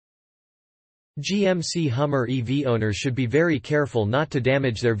GMC Hummer EV owners should be very careful not to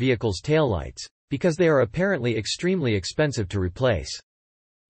damage their vehicle's taillights, because they are apparently extremely expensive to replace.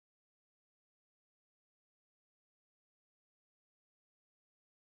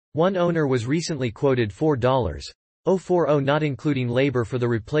 One owner was recently quoted $4.040 not including labor for the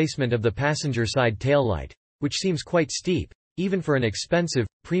replacement of the passenger side taillight, which seems quite steep, even for an expensive,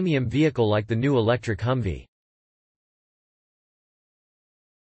 premium vehicle like the new electric Humvee.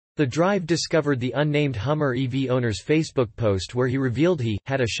 The Drive discovered the unnamed Hummer EV owner's Facebook post where he revealed he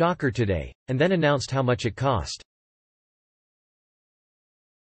had a shocker today, and then announced how much it cost.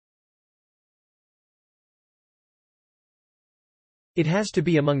 It has to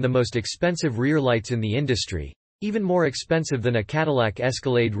be among the most expensive rear lights in the industry, even more expensive than a Cadillac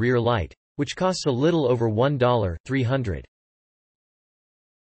Escalade rear light, which costs a little over $1.300.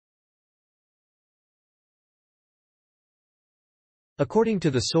 According to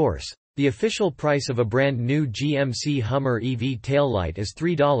the source, the official price of a brand new GMC Hummer EV taillight is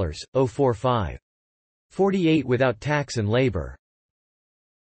 $3.045. $48 without tax and labor.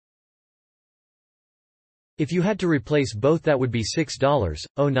 If you had to replace both, that would be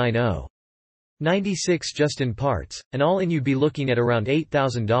 $6.090. $96 just in parts, and all in, you'd be looking at around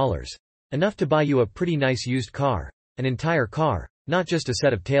 $8,000. Enough to buy you a pretty nice used car, an entire car, not just a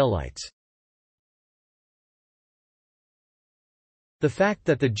set of taillights. The fact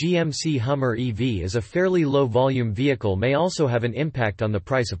that the GMC Hummer EV is a fairly low-volume vehicle may also have an impact on the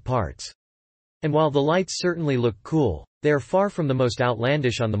price of parts. And while the lights certainly look cool, they are far from the most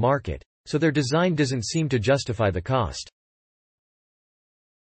outlandish on the market, so their design doesn't seem to justify the cost.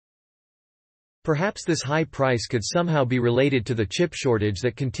 Perhaps this high price could somehow be related to the chip shortage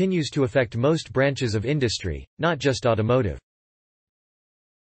that continues to affect most branches of industry, not just automotive.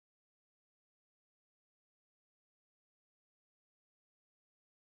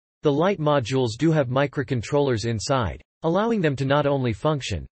 The light modules do have microcontrollers inside, allowing them to not only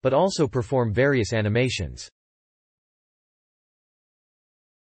function, but also perform various animations.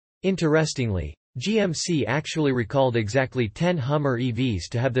 Interestingly, GMC actually recalled exactly 10 Hummer EVs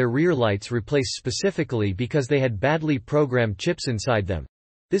to have their rear lights replaced specifically because they had badly programmed chips inside them.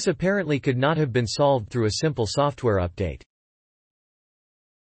 This apparently could not have been solved through a simple software update.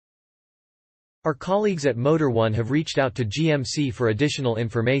 Our colleagues at Motor1 have reached out to GMC for additional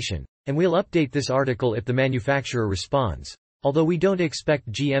information, and we'll update this article if the manufacturer responds, although we don't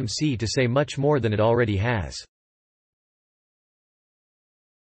expect GMC to say much more than it already has.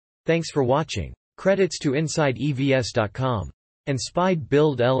 Thanks for watching. Credits to InsideEVs.com and Spied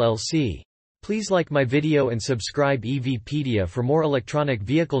Build LLC. Please like my video and subscribe EVPedia for more electronic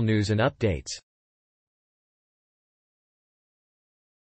vehicle news and updates.